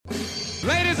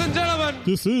Ladies and gentlemen,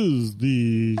 this is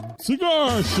the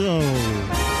Cigar Show.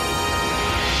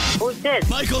 Who's this?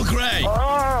 Michael Gray.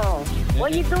 Oh,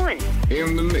 what are you doing?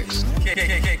 In the mix.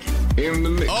 In the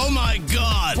mix. Oh my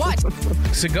God. What?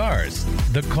 Cigars,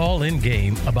 the call-in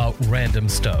game about random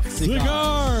stuff.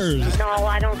 Cigars. No,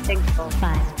 I don't think so.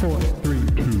 5, 4, 3,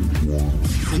 2, 1.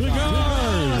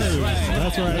 Cigars.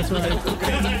 That's right.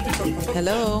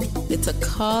 Hello. It's a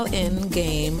call-in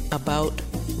game about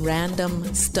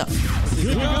random stuff.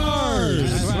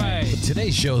 Cigars.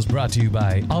 Today's show is brought to you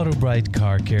by AutoBright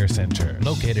Car Care Center,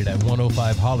 located at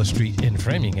 105 Hollis Street in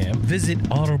Framingham. Visit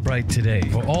AutoBright today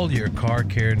for all your car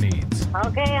care needs.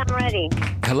 Okay, I'm ready.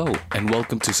 Hello, and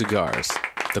welcome to Cigars,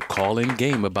 the call-in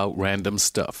game about random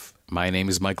stuff. My name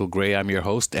is Michael Gray. I'm your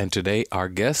host, and today our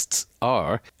guests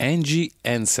are Angie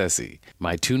and Ceci,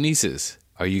 my two nieces.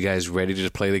 Are you guys ready to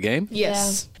play the game?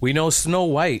 Yes. We know Snow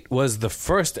White was the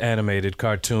first animated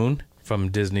cartoon from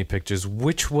Disney Pictures.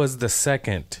 Which was the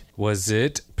second? Was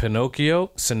it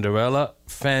Pinocchio, Cinderella,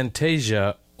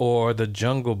 Fantasia, or The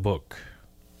Jungle Book?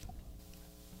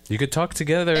 You could talk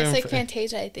together. It's like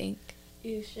Fantasia, I think.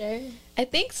 You sure? I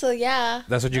think so, yeah.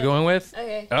 That's what you're going with?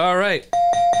 Okay. All right.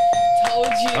 Told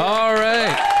you. All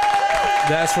right.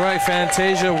 That's right.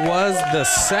 Fantasia was the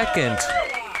second.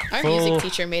 Our music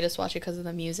teacher made us watch it because of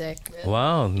the music.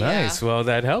 Wow, nice. Yeah. Well,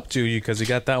 that helped you because you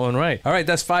got that one right. All right,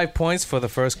 that's 5 points for the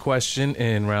first question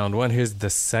in round one. Here's the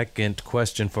second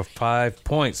question for 5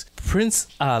 points. Prince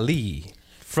Ali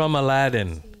from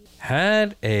Aladdin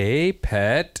had a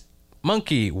pet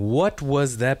monkey. What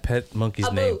was that pet monkey's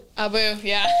name? Abu,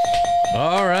 yeah.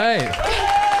 All right.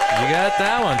 You got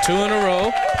that one. 2 in a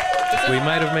row. We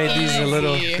might have made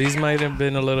these might have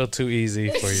been a little too easy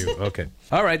for you. Okay.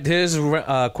 All right, here's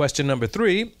question number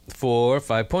 3 for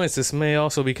 5 points. This may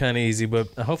also be kind of easy, but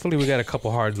hopefully we got a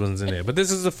couple hard ones in there. But this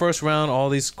is the first round. All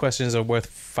these questions are worth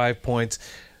 5 points.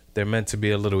 They're meant to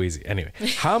be a little easy. Anyway,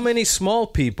 how many small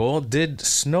people did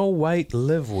Snow White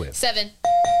live with? 7.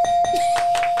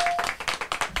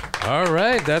 All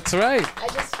right, that's right. I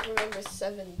just remember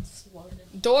 7 small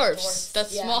Dwarfs.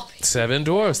 That's Yeah. small. 7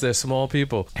 dwarfs. They're small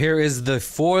people. Here is the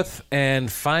fourth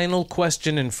and final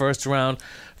question in first round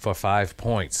for 5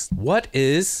 points. What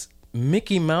is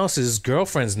Mickey Mouse's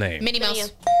girlfriend's name? Minnie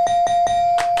Mouse.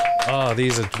 Oh,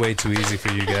 these are way too easy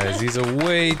for you guys. These are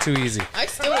way too easy. I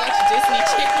still watch Disney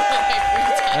Channel every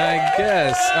time. I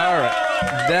guess. All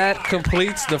right. That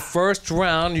completes the first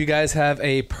round. You guys have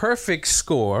a perfect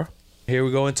score. Here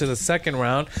we go into the second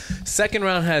round. Second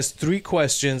round has 3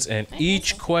 questions, and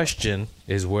each question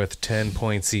is worth 10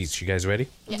 points each. You guys ready?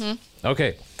 Mm-hmm.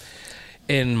 Okay.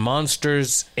 In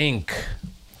Monsters, Inc.,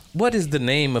 what is the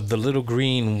name of the little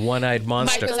green one-eyed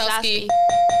monster? Mike Wazowski.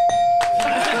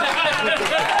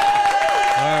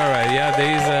 All right. Yeah,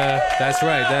 that's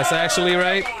right. That's actually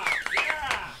right.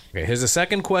 Okay, here's the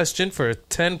second question for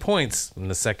 10 points in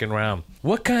the second round.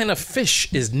 What kind of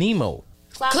fish is Nemo?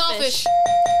 Clownfish.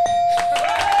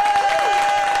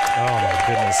 Oh my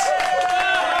goodness.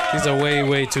 These are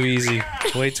way too easy.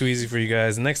 Way too easy for you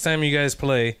guys. Next time you guys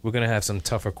play, we're going to have some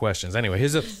tougher questions. Anyway,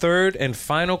 here's a third and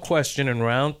final question in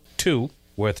round 2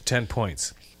 worth 10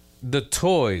 points. The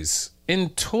toys in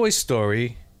Toy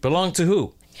Story belong to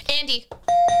who? Andy. Oh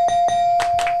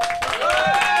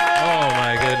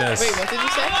my goodness. Wait, what did you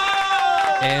say?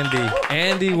 Andy.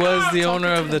 Andy was the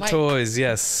owner of the mic. toys.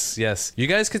 Yes. You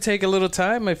guys could take a little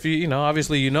time if you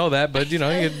obviously you know that, but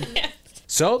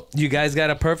So, you guys got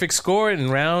a perfect score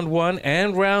in round 1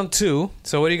 and round 2.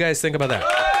 So, what do you guys think about that?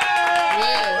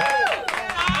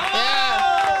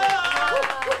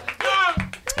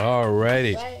 Yeah.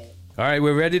 Alrighty. All right,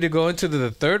 we're ready to go into the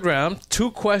third round.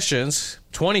 2 questions,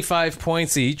 25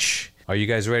 points each. Are you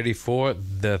guys ready for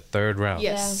the third round?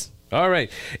 Yes. All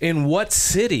right. In what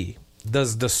city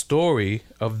does the story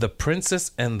of the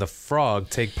Princess and the Frog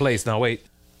take place? Now, wait.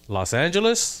 Los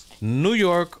Angeles, New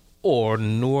York, or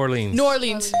New Orleans? New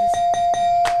Orleans.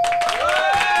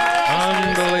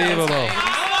 Unbelievable.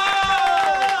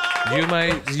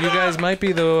 You guys might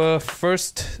be the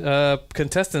first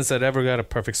contestants that ever got a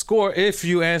perfect score if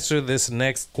you answer this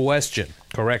next question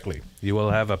correctly. You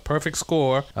will have a perfect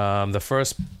score. The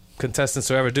first contestants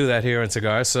to ever do that here in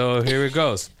Cigars. So here it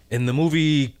goes. In the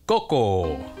movie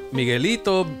Coco,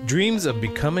 Miguelito dreams of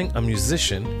becoming a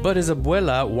musician, but his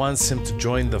abuela wants him to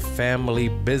join the family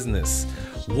business.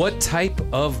 What type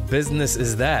of business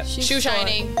is that? Shoe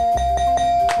shining. All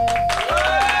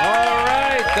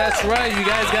right, that's right. You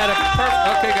guys got it perfect.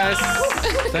 Okay, guys.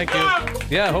 Thank you.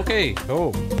 Yeah, okay.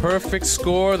 Oh, perfect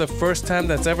score. The first time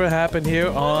that's ever happened here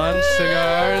on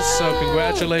Cigars. So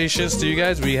congratulations to you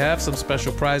guys. We have some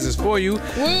special prizes for you.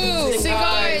 Woo!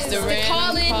 Cigars, the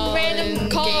random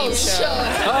calls show.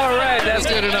 All right, that's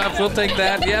good enough. We'll take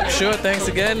that. Yep, sure. Thanks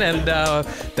again. And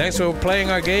thanks for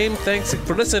playing our game. Thanks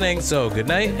for listening. So good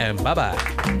night and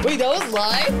bye-bye. Wait, that was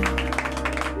live?